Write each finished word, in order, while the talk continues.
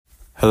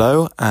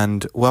Hello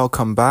and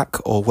welcome back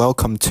or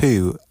welcome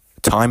to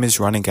Time is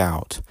Running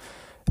Out.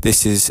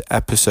 This is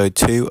episode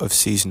 2 of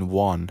season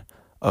 1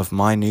 of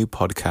my new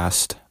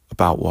podcast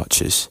about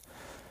watches.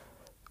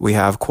 We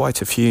have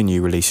quite a few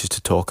new releases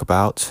to talk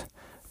about,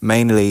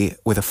 mainly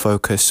with a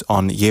focus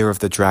on Year of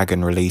the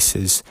Dragon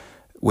releases,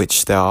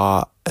 which there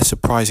are a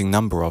surprising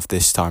number of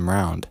this time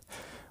round.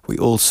 We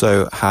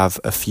also have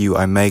a few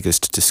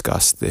Omegas to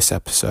discuss this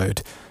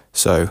episode,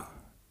 so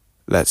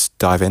let's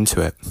dive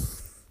into it.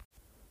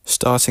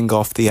 Starting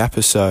off the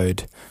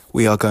episode,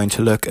 we are going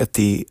to look at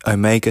the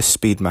Omega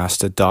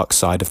Speedmaster Dark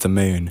Side of the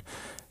Moon,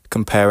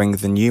 comparing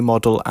the new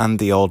model and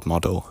the old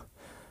model.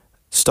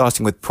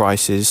 Starting with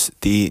prices,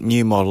 the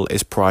new model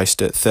is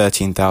priced at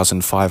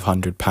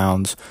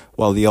 £13,500,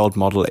 while the old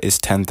model is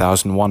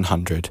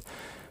 £10,100.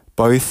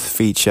 Both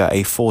feature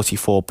a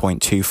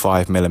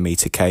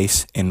 44.25mm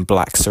case in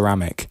black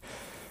ceramic.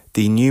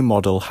 The new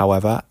model,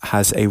 however,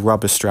 has a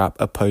rubber strap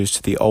opposed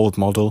to the old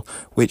model,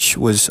 which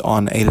was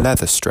on a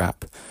leather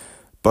strap.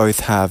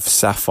 Both have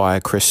sapphire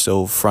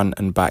crystal front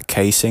and back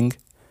casing.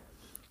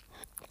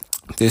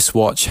 This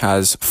watch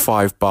has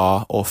 5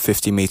 bar or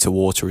 50 meter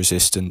water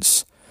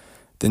resistance.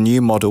 The new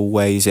model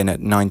weighs in at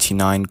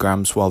 99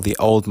 grams, while the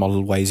old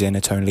model weighs in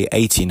at only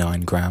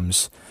 89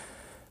 grams.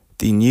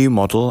 The new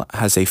model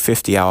has a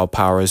 50-hour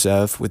power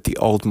reserve, with the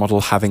old model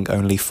having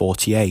only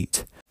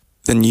 48.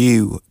 The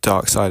new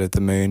Dark Side of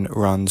the Moon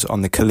runs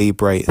on the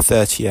Calibre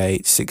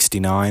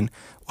 3869,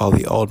 while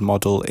the old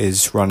model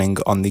is running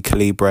on the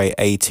Calibre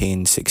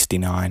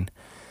 1869.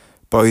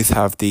 Both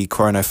have the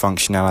chrono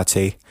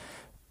functionality,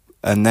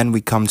 and then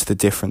we come to the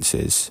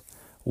differences,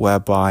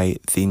 whereby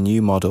the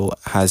new model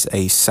has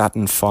a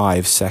Saturn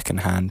V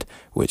second hand,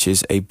 which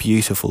is a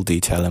beautiful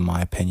detail in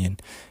my opinion.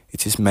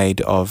 It is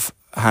made of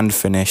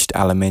hand-finished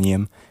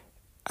aluminium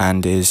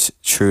and is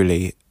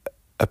truly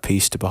a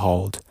piece to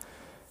behold.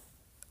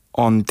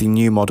 On the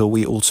new model,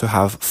 we also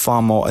have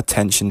far more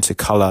attention to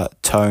colour,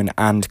 tone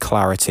and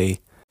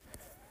clarity.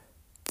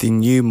 The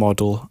new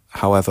model,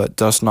 however,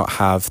 does not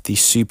have the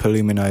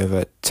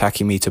superluminova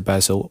tachymeter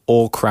bezel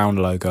or crown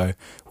logo,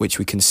 which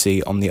we can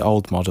see on the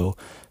old model,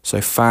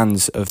 so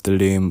fans of the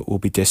Lume will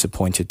be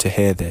disappointed to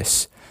hear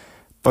this.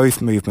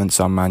 Both movements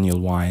are manual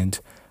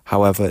wind,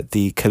 however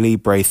the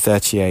Calibre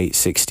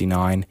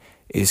 3869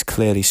 is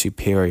clearly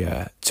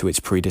superior to its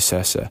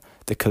predecessor,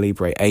 the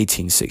Calibre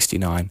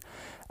 1869,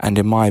 and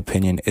in my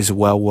opinion is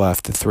well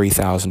worth the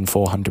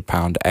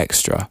 £3,400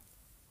 extra.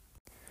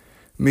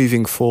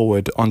 Moving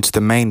forward onto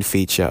the main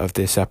feature of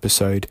this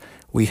episode,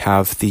 we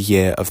have the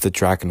Year of the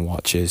Dragon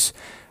watches,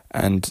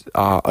 and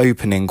our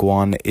opening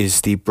one is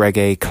the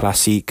Breguet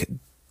Classique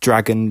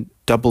Dragon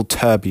Double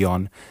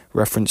Tourbillon,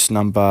 reference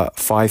number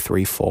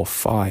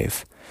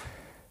 5345.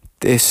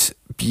 This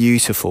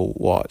beautiful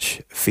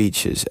watch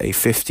features a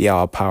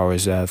 50-hour power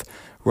reserve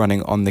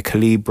running on the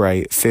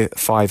Calibre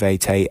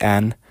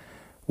 58AN,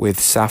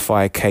 with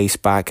sapphire case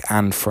back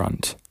and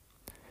front.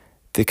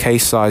 The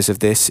case size of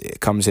this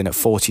comes in at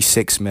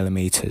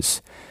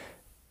 46mm.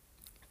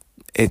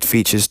 It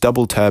features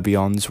double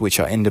tourbillons which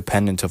are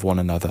independent of one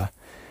another.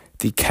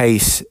 The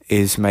case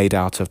is made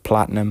out of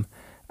platinum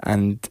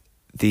and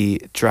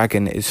the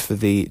dragon is for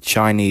the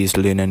Chinese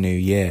Lunar New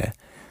Year.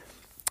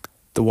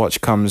 The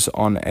watch comes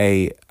on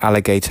a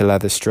alligator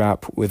leather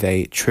strap with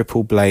a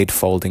triple blade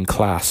folding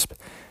clasp.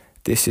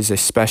 This is a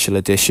special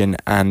edition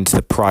and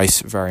the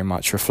price very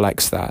much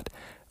reflects that,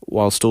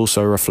 whilst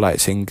also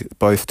reflecting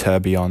both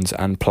tourbillons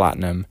and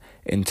platinum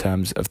in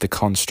terms of the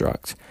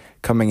construct,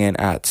 coming in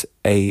at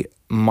a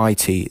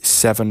mighty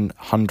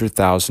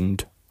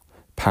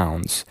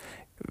 £700,000,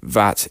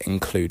 VAT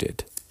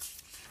included.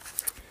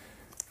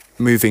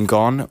 Moving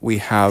on, we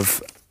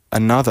have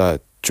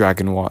another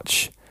dragon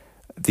watch,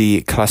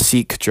 the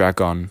Classique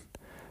Dragon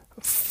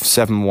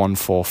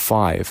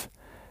 7145.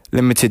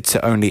 Limited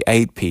to only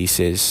 8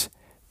 pieces,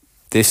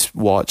 this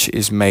watch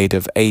is made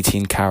of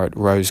 18 karat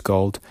rose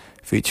gold,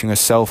 featuring a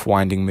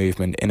self-winding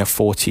movement in a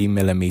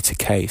 40mm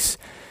case.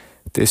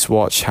 This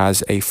watch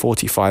has a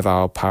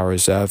 45-hour power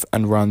reserve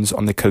and runs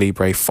on the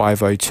Calibre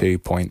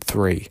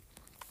 502.3.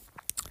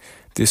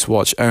 This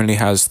watch only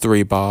has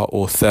 3 bar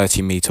or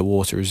 30 meter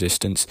water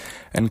resistance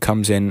and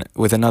comes in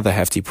with another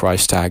hefty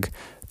price tag,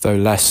 though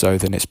less so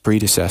than its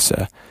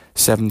predecessor,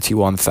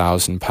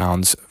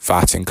 £71,000,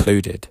 VAT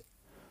included.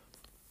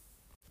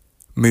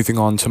 Moving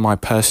on to my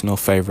personal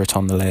favourite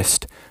on the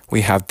list, we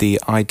have the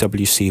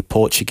IWC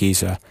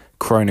Portuguesa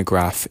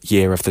Chronograph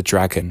Year of the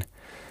Dragon.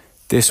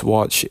 This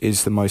watch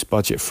is the most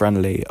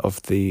budget-friendly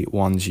of the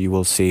ones you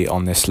will see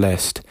on this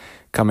list,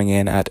 coming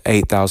in at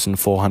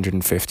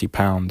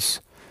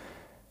 £8,450.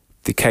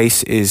 The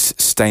case is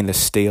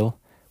stainless steel,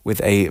 with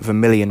a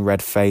vermilion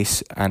red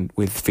face and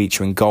with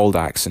featuring gold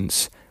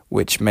accents,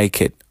 which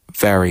make it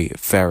very,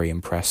 very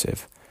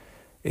impressive.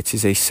 It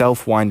is a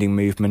self-winding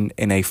movement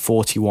in a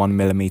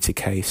 41mm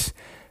case,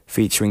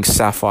 featuring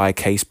sapphire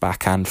case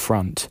back and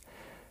front.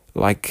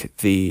 Like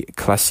the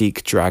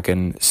Classique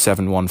Dragon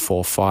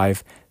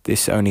 7145,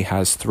 this only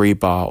has 3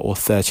 bar or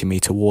 30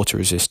 meter water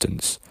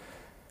resistance.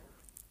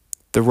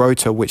 The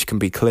rotor, which can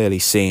be clearly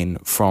seen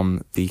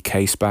from the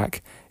case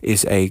back,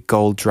 is a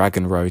gold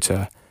dragon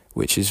rotor,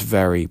 which is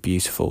very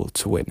beautiful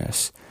to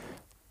witness.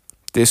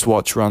 This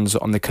watch runs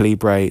on the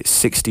Calibre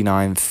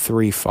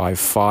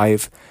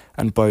 69355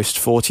 and boasts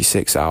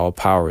 46-hour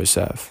power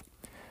reserve.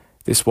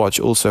 This watch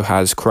also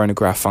has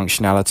chronograph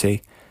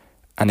functionality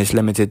and is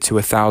limited to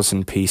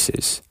 1,000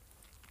 pieces.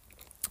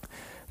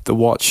 The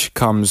watch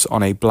comes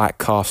on a black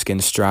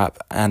calfskin strap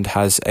and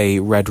has a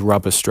red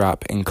rubber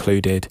strap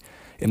included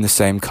in the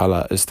same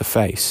colour as the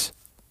face.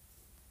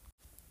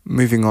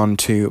 Moving on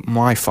to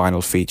my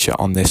final feature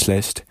on this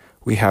list,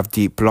 we have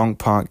the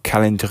Blancpain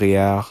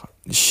Calendrier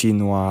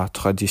Chinois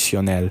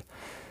Traditionnel,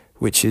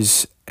 which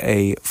is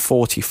a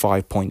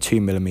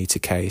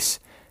 45.2mm case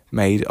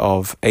made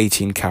of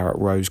 18-karat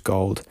rose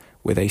gold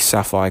with a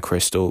sapphire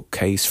crystal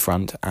case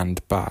front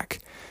and back.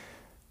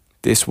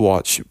 This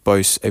watch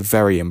boasts a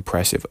very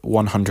impressive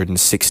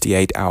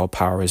 168-hour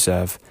power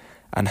reserve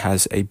and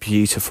has a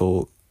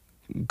beautiful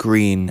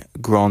green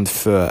Grand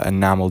Feu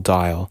enamel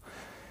dial.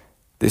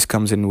 This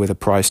comes in with a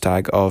price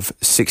tag of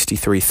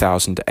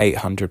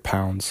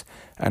 £63,800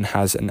 and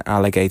has an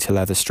alligator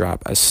leather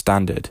strap as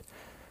standard.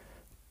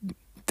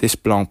 This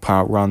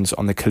Blancpain runs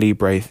on the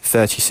Calibre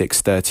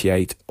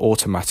 3638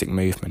 automatic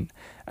movement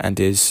and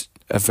is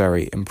a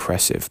very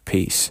impressive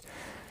piece.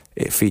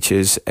 It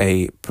features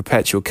a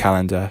perpetual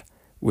calendar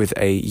with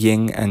a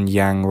yin and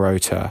yang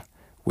rotor,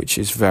 which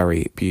is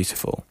very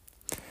beautiful.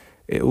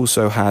 It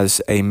also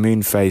has a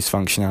moon phase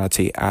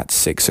functionality at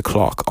 6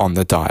 o'clock on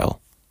the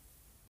dial.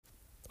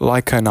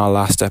 Like in our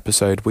last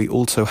episode, we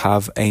also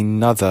have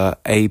another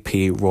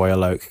AP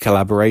Royal Oak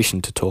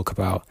collaboration to talk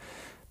about.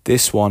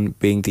 This one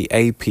being the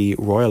AP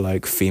Royal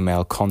Oak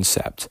Female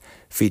Concept,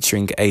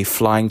 featuring a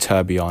flying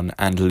tourbillon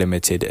and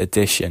limited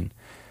edition.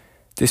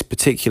 This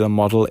particular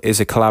model is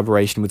a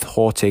collaboration with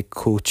Haute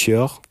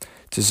Couture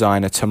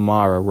designer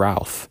Tamara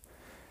Ralph.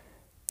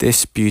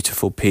 This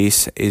beautiful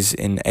piece is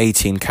in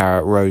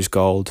 18-karat rose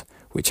gold,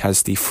 which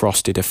has the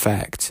frosted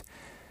effect.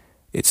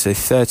 It's a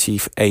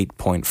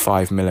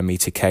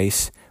 38.5mm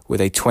case with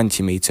a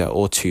 20-meter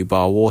or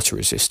 2-bar water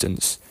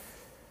resistance.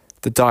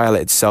 The dial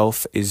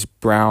itself is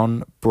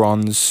brown,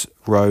 bronze,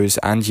 rose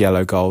and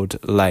yellow gold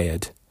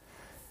layered,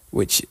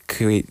 which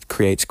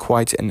creates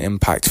quite an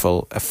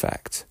impactful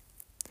effect.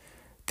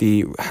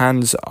 The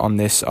hands on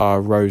this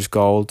are rose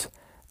gold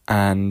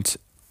and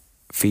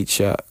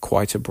feature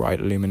quite a bright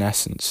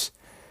luminescence.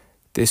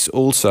 This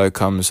also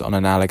comes on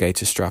an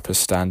alligator strap as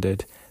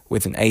standard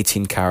with an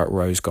 18-karat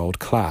rose gold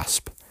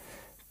clasp.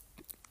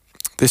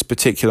 This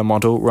particular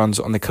model runs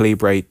on the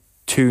Calibre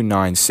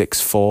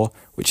 2964,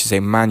 which is a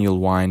manual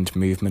wind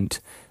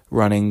movement,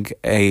 running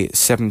a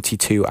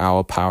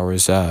 72-hour power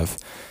reserve.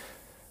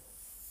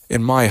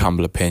 In my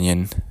humble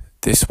opinion,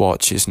 this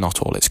watch is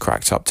not all it's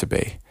cracked up to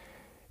be.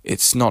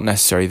 It's not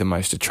necessarily the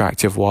most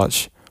attractive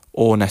watch,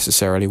 or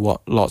necessarily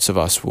what lots of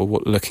us were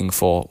looking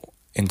for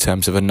in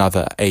terms of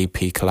another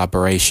AP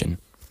collaboration.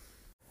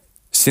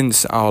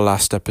 Since our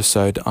last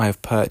episode, I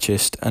have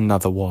purchased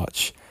another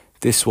watch,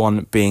 this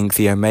one being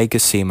the Omega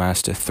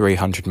Seamaster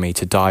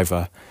 300-meter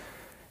diver.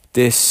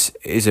 This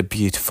is a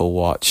beautiful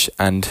watch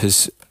and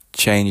has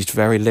changed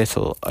very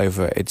little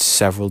over its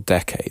several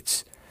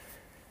decades.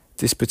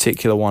 This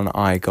particular one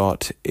I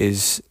got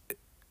is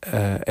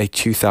a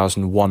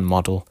 2001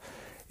 model.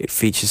 It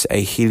features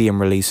a helium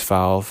release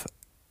valve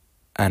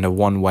and a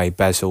one-way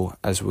bezel,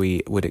 as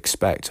we would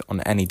expect on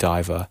any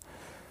diver.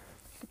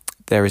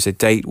 There is a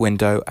date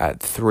window at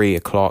 3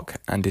 o'clock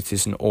and it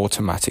is an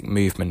automatic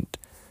movement.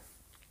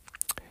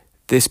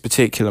 This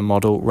particular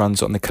model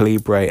runs on the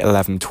Calibre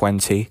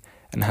 1120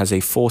 and has a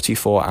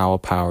 44-hour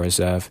power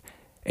reserve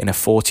in a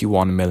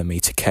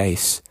 41mm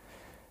case.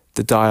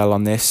 The dial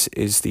on this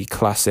is the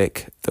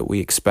classic that we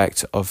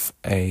expect of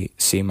a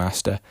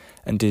Seamaster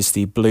and is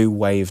the blue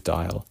wave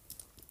dial.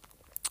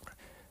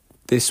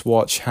 This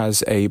watch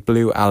has a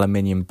blue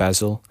aluminium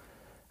bezel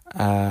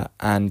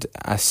and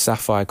a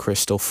sapphire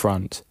crystal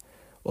front,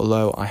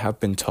 although I have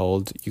been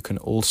told you can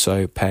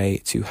also pay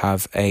to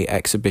have a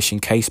exhibition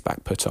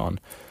caseback put on,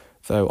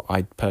 though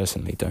I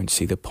personally don't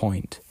see the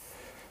point.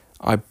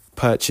 I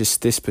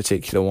purchased this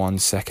particular one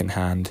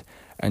second-hand,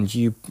 and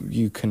you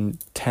can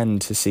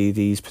tend to see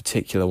these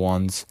particular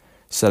ones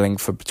selling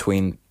for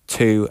between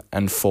 £2,000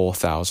 and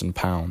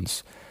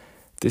 £4,000.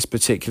 This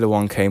particular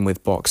one came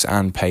with box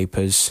and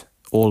papers,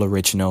 all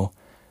original.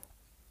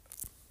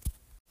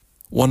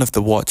 One of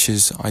the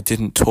watches I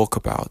didn't talk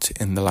about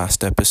in the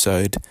last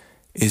episode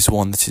is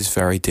one that is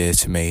very dear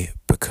to me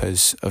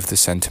because of the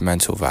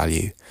sentimental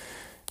value.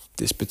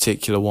 This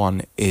particular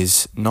one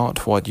is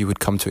not what you would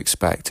come to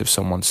expect of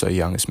someone so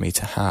young as me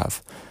to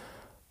have.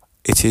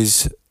 It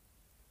is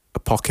a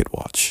pocket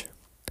watch,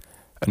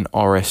 an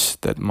Oris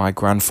that my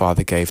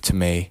grandfather gave to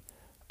me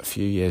a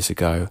few years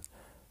ago,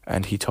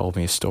 and he told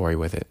me a story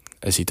with it,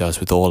 as he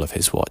does with all of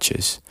his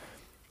watches.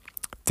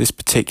 This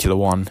particular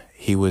one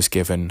he was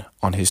given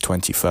on his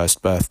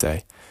 21st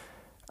birthday,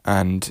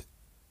 and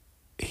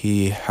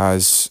he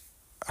has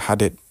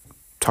had it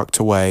tucked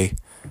away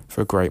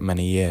for a great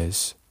many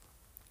years.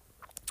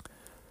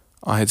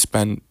 I had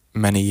spent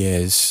many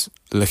years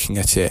looking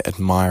at it,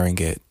 admiring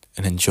it,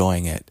 and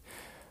enjoying it.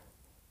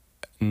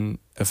 And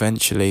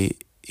eventually,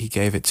 he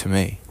gave it to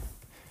me.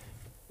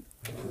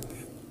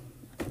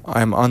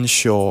 I am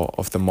unsure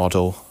of the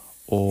model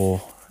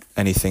or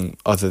anything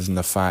other than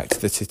the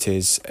fact that it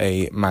is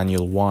a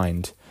manual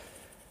wind.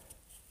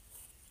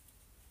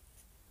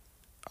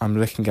 I'm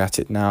looking at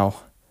it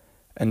now,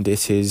 and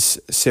it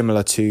is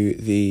similar to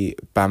the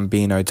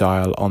Bambino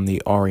dial on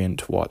the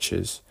Orient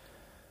watches.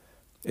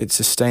 It's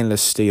a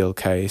stainless steel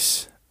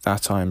case,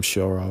 that I am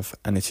sure of,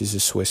 and it is a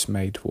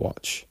Swiss-made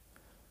watch.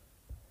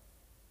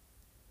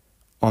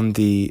 On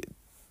the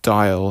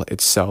dial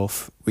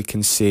itself, we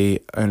can see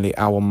only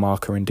hour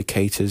marker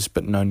indicators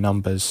but no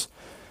numbers,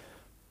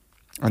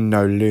 and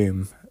no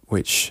lume,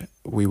 which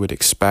we would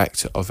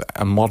expect of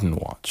a modern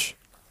watch.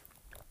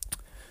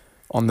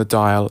 On the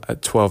dial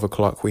at 12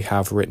 o'clock we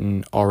have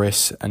written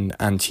Oris and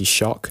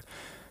anti-shock,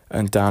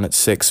 and down at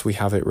 6 we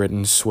have it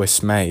written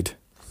Swiss-made.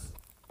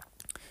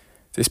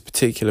 This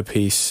particular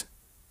piece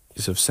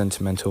is of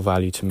sentimental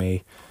value to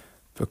me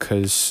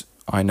because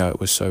I know it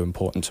was so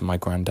important to my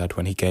granddad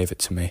when he gave it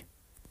to me.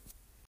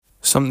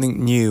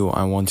 Something new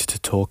I wanted to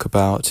talk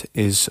about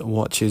is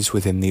watches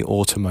within the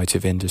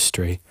automotive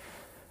industry,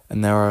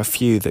 and there are a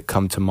few that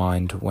come to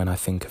mind when I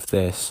think of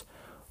this,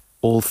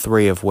 all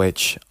three of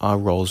which are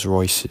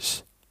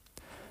Rolls-Royces.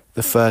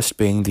 The first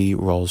being the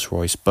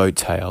Rolls-Royce boat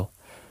tail.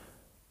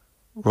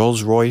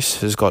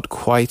 Rolls-Royce has got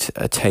quite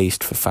a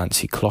taste for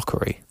fancy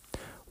clockery.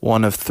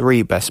 One of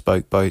 3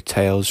 bespoke boat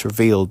tails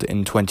revealed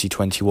in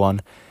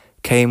 2021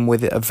 came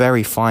with a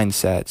very fine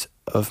set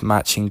of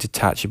matching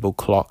detachable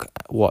clock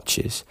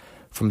watches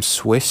from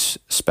Swiss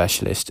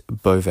specialist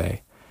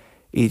Beauvais.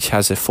 Each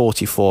has a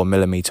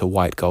 44mm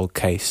white gold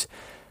case,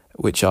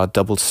 which are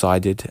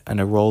double-sided,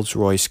 and a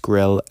Rolls-Royce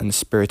grille and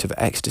Spirit of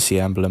Ecstasy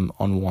emblem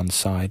on one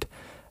side,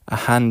 a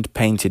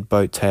hand-painted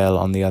boat tail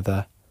on the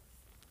other.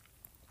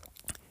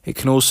 It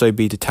can also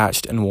be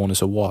detached and worn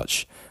as a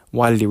watch,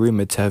 widely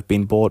rumoured to have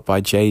been bought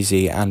by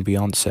Jay-Z and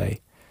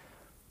Beyoncé.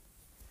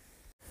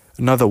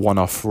 Another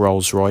one-off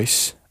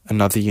Rolls-Royce,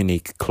 another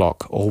unique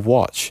clock or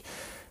watch,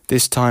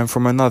 this time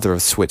from another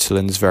of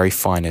Switzerland's very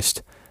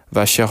finest,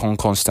 Vacheron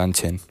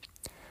Constantin.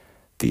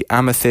 The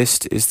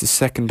Amethyst is the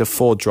second of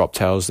 4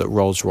 drop-tails that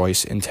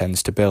Rolls-Royce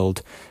intends to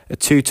build, a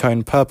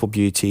 2-tone purple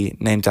beauty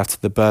named after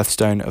the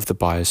birthstone of the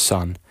buyer's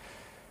son.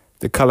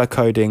 The colour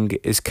coding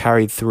is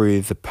carried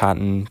through the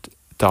patterned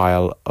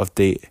dial of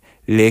the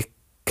Le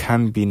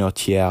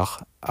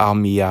Cambinotière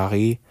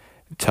Armillari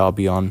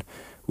tourbillon,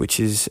 which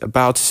is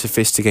about as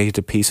sophisticated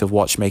a piece of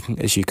watchmaking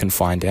as you can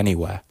find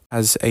anywhere.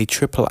 As a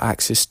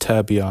triple-axis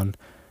tourbillon,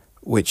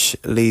 which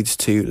leads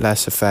to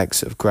less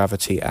effects of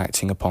gravity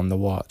acting upon the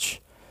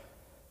watch.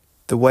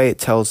 The way it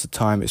tells the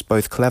time is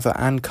both clever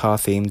and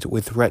car-themed,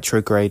 with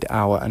retrograde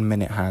hour and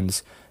minute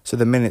hands, so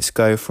the minutes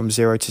go from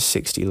 0 to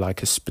 60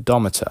 like a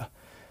speedometer,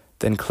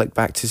 then click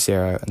back to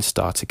 0 and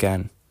start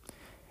again.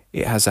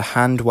 It has a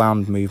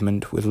hand-wound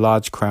movement with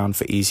large crown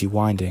for easy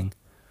winding.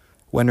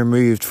 When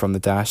removed from the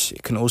dash,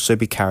 it can also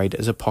be carried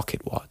as a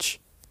pocket watch.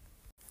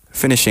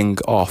 Finishing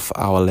off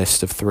our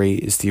list of 3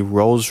 is the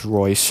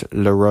Rolls-Royce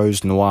Le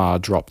Rose Noir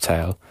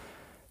drop-tail.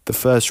 The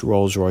first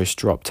Rolls-Royce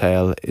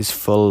drop-tail is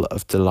full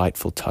of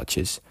delightful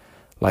touches,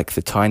 like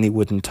the tiny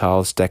wooden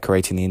tiles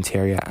decorating the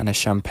interior and a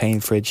champagne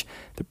fridge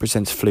that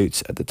presents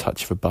flutes at the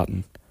touch of a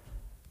button.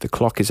 The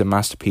clock is a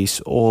masterpiece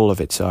all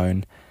of its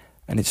own,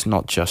 and it's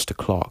not just a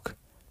clock.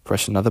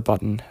 Press another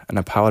button and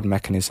a powered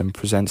mechanism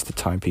presents the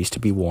timepiece to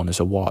be worn as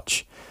a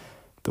watch.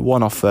 The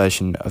one-off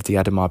version of the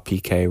Audemars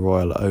Piguet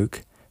Royal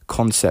Oak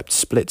concept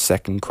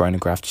split-second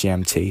chronograph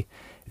GMT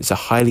is a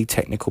highly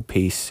technical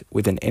piece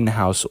with an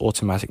in-house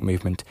automatic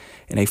movement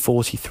in a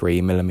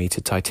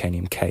 43mm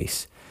titanium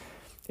case.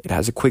 It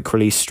has a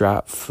quick-release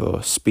strap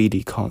for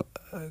speedy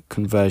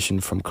conversion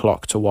from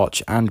clock to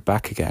watch and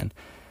back again.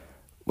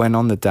 When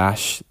on the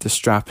dash, the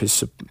strap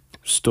is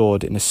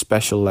stored in a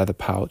special leather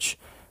pouch.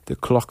 The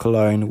clock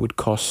alone would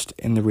cost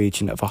in the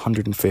region of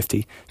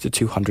 £150,000 to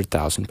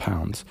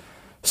 £200,000.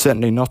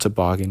 Certainly not a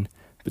bargain,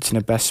 but in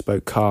a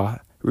bespoke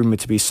car,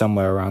 rumoured to be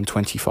somewhere around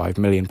 £25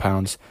 million,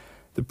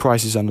 the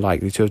price is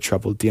unlikely to have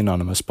troubled the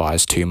anonymous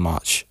buyers too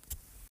much.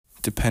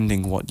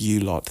 Depending what you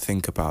lot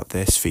think about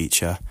this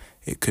feature,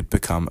 it could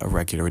become a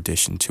regular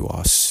addition to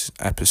our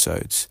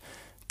episodes.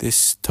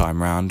 This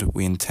time round,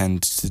 we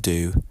intend to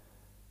do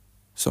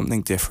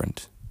something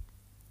different.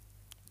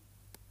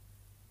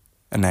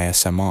 An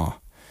ASMR.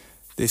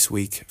 This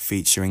week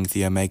featuring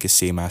the Omega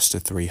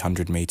Seamaster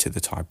 300 meter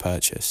that I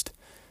purchased.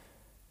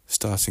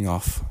 Starting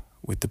off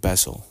with the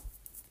bezel.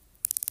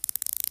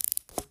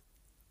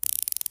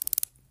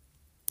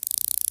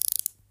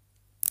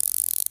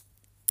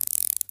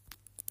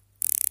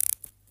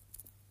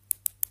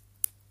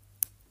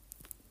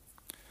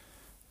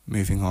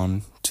 Moving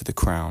on to the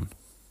crown.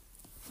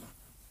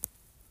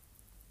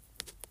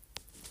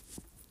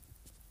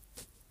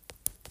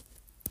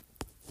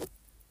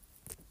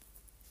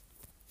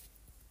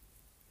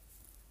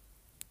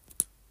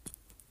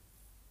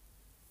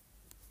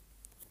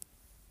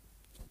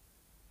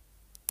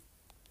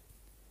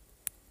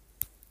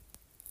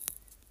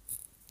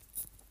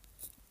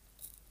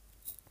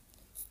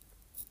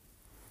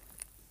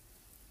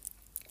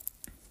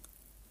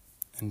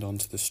 and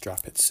onto the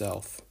strap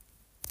itself.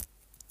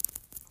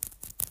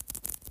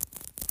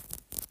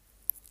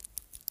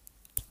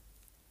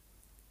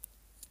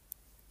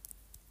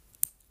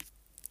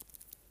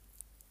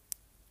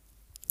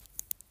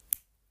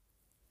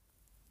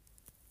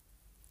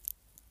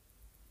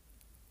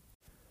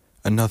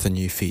 Another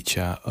new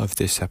feature of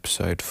this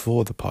episode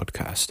for the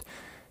podcast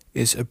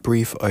is a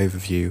brief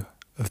overview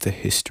of the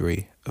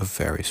history of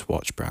various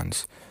watch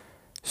brands,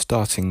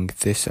 starting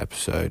this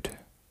episode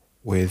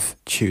with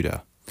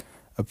Tudor,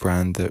 a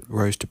brand that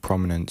rose to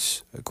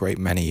prominence a great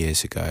many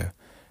years ago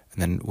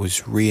and then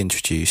was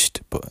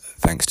reintroduced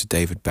thanks to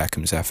David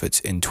Beckham's efforts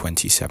in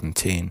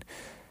 2017.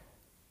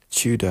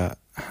 Tudor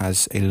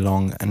has a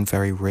long and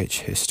very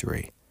rich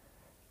history.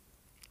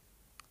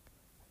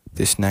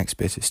 This next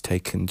bit is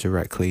taken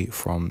directly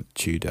from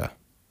Tudor.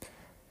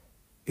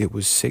 It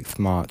was 6th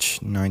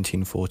March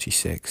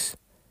 1946,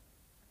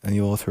 and the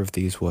author of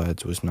these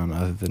words was none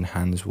other than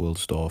Hans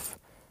Wilsdorf,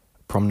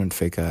 a prominent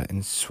figure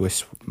in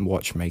Swiss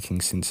watchmaking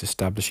since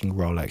establishing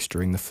Rolex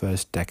during the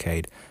first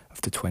decade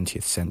of the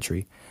 20th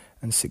century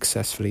and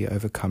successfully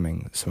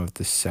overcoming some of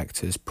the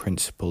sector's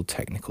principal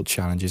technical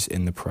challenges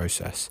in the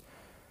process.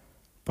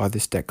 By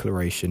this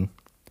declaration,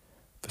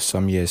 for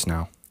some years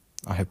now,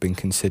 I have been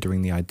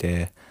considering the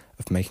idea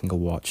of making a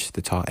watch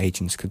that our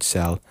agents could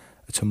sell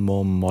at a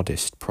more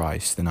modest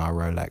price than our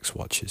Rolex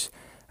watches,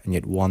 and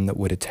yet one that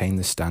would attain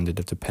the standard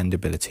of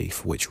dependability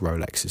for which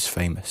Rolex is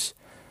famous.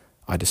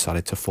 I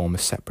decided to form a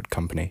separate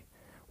company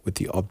with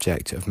the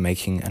object of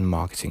making and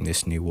marketing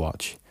this new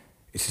watch.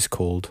 It is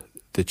called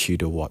the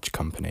Tudor Watch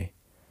Company.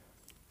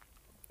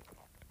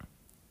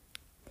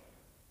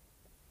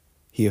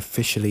 He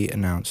officially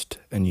announced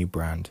a new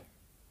brand,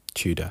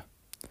 Tudor,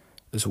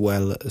 as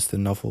well as the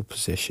novel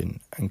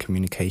position and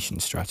communication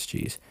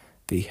strategies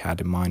that he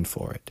had in mind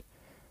for it.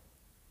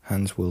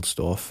 Hans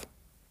Wilsdorf's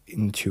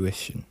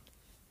intuition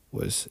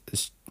was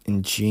as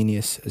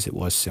ingenious as it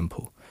was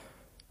simple.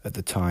 At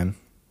the time,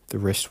 the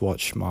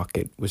wristwatch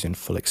market was in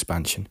full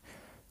expansion.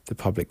 The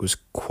public was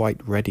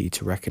quite ready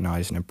to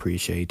recognize and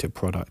appreciate a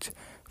product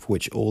for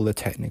which all the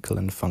technical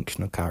and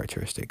functional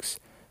characteristics,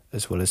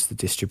 as well as the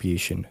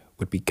distribution,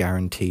 would be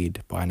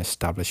guaranteed by an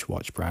established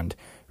watch brand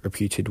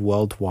reputed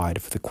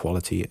worldwide for the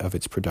quality of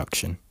its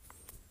production.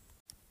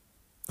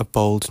 A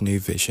bold new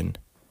vision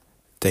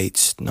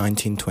dates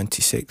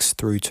 1926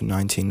 through to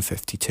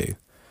 1952.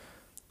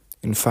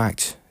 In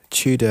fact,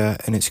 Tudor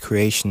and its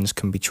creations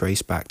can be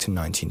traced back to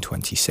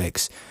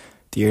 1926,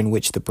 the year in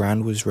which the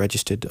brand was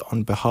registered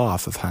on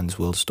behalf of Hans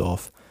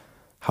Wilsdorf.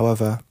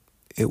 However,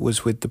 it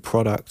was with the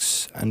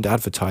products and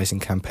advertising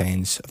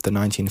campaigns of the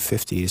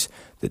 1950s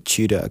that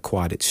Tudor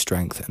acquired its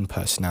strength and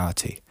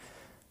personality.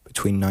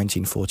 Between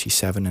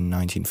 1947 and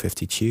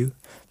 1952,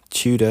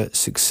 Tudor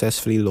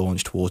successfully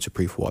launched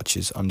waterproof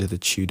watches under the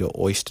Tudor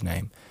Oyster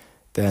name,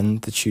 then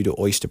the Tudor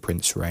Oyster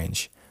Prince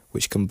range,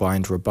 which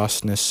combined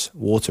robustness,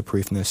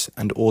 waterproofness,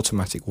 and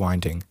automatic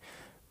winding,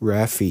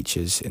 rare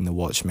features in the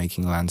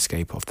watchmaking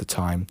landscape of the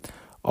time,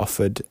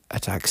 offered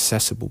at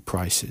accessible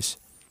prices.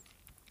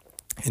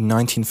 In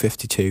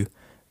 1952,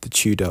 the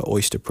Tudor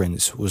Oyster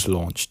Prince was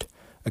launched,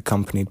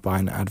 accompanied by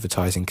an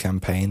advertising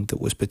campaign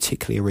that was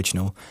particularly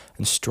original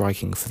and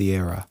striking for the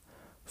era.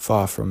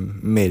 Far from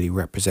merely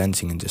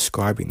representing and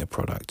describing the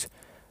product,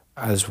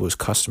 as was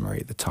customary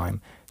at the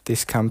time,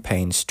 this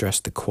campaign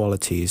stressed the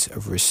qualities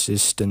of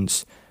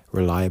resistance,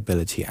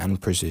 reliability,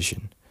 and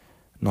precision,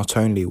 not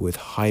only with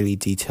highly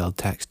detailed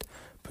text,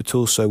 but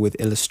also with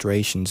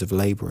illustrations of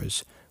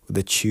labourers with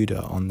a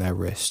Tudor on their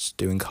wrists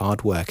doing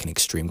hard work in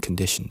extreme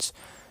conditions,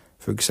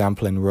 for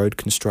example in road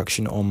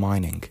construction or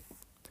mining.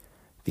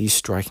 These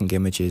striking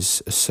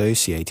images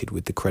associated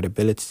with the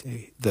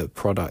credibility the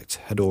product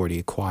had already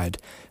acquired,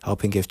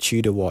 helping give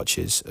Tudor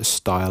watches a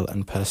style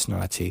and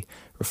personality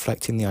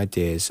reflecting the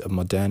ideas of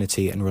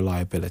modernity and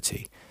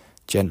reliability,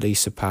 gently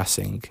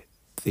surpassing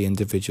the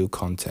individual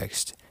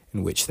context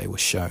in which they were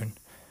shown.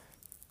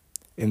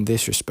 In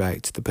this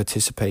respect, the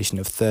participation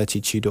of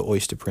 30 Tudor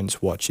Oyster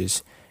Prince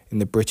watches in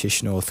the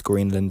British North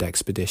Greenland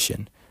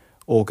expedition,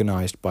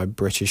 organised by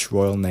British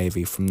Royal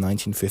Navy from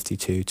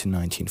 1952 to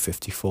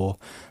 1954,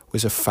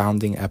 was a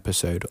founding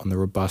episode on the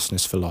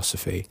robustness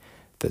philosophy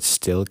that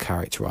still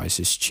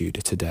characterises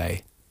Tudor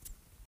today.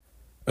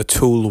 A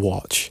tool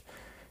watch.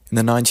 In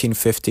the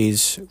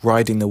 1950s,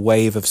 riding the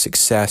wave of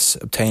success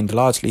obtained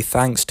largely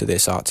thanks to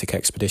this Arctic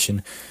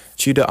expedition,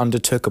 Tudor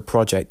undertook a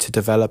project to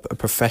develop a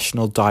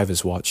professional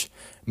diver's watch,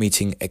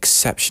 meeting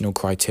exceptional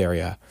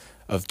criteria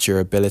of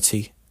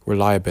durability,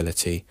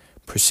 reliability,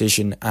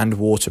 precision and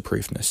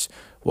waterproofness,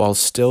 while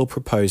still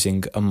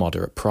proposing a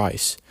moderate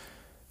price.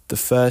 The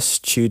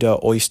first Tudor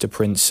Oyster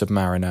Prince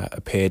Submariner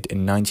appeared in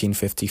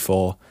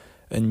 1954,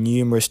 and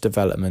numerous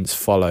developments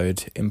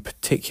followed, in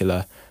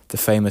particular the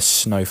famous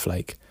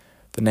Snowflake,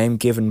 the name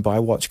given by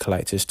watch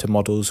collectors to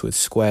models with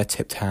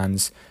square-tipped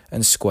hands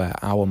and square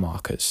hour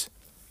markers.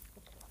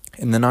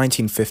 In the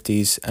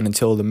 1950s and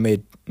until the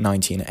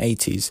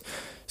mid-1980s,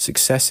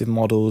 successive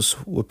models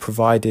were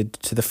provided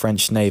to the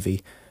French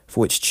Navy,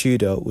 for which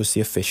Tudor was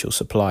the official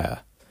supplier.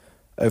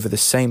 Over the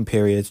same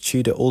period,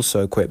 Tudor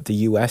also equipped the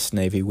US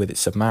Navy with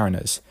its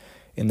submariners.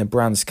 In the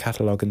brand's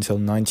catalogue until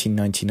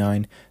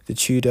 1999, the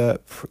Tudor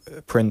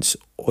Prince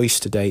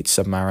Oyster-Date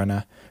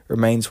submariner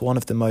remains one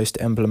of the most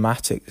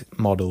emblematic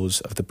models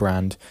of the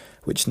brand,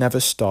 which never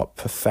stopped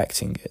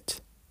perfecting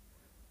it.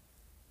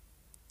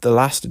 The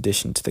last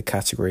addition to the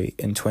category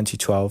in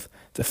 2012,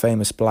 the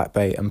famous Black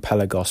Bay and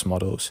Pelagos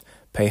models,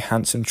 pay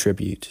handsome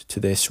tribute to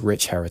this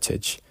rich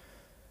heritage.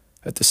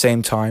 At the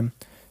same time,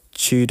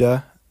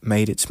 Tudor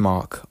made its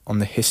mark on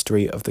the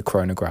history of the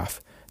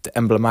chronograph, the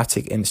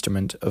emblematic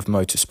instrument of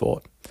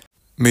motorsport.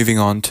 Moving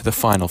on to the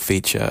final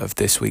feature of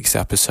this week's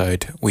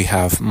episode, we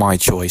have my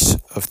choice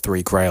of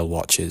 3 Grail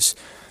watches.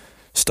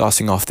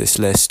 Starting off this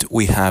list,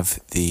 we have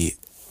the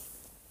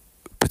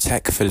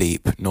Patek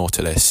Philippe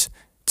Nautilus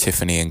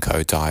Tiffany &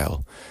 Co.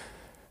 dial.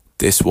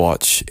 This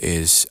watch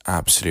is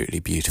absolutely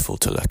beautiful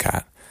to look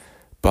at,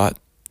 but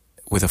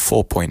with a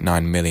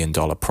 $4.9 million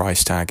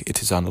price tag,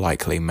 it is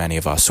unlikely many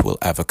of us will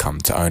ever come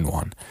to own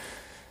one.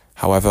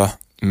 However,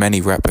 many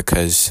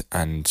replicas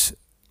and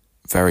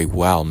very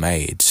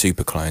well-made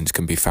super clones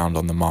can be found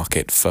on the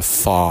market for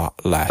far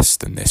less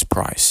than this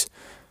price.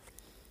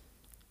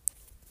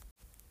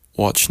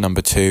 Watch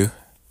number 2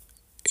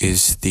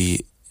 is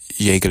the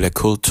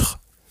Jaeger-LeCoultre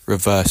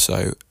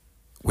Reverso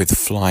with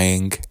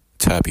flying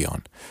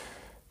tourbillon.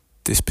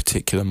 This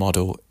particular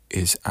model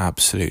is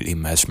absolutely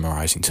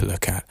mesmerizing to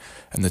look at,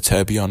 and the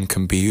tourbillon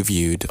can be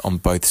viewed on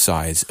both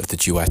sides of the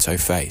duetto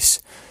face.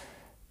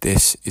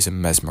 This is a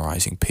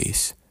mesmerizing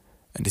piece,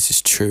 and this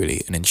is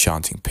truly an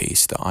enchanting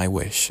piece that I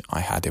wish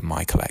I had in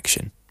my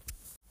collection.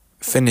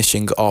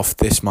 Finishing off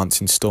this month's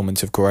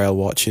instalment of Grail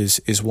watches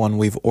is one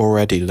we've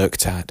already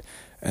looked at,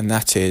 and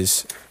that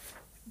is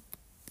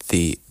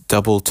the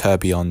double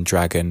tourbillon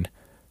dragon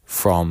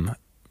from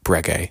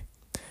Breguet,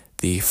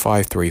 the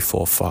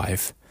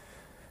 5345.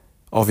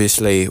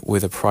 Obviously,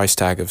 with a price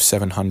tag of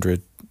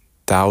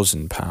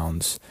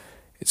 £700,000,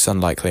 it's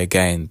unlikely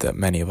again that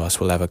many of us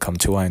will ever come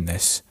to own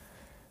this,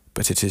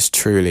 but it is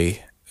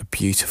truly a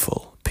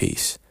beautiful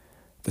piece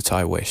that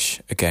I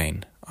wish,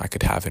 again, I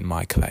could have in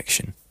my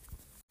collection.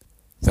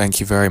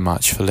 Thank you very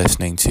much for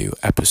listening to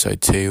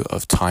episode 2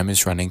 of Time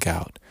is Running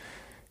Out.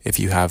 If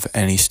you have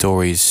any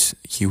stories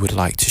you would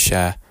like to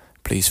share,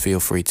 please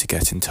feel free to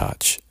get in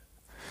touch.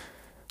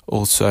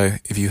 Also,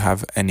 if you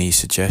have any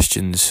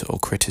suggestions or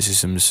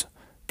criticisms,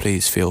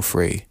 please feel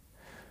free.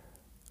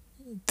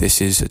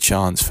 This is a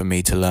chance for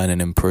me to learn and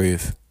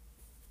improve.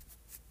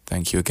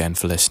 Thank you again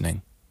for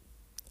listening,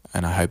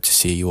 and I hope to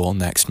see you all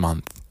next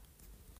month.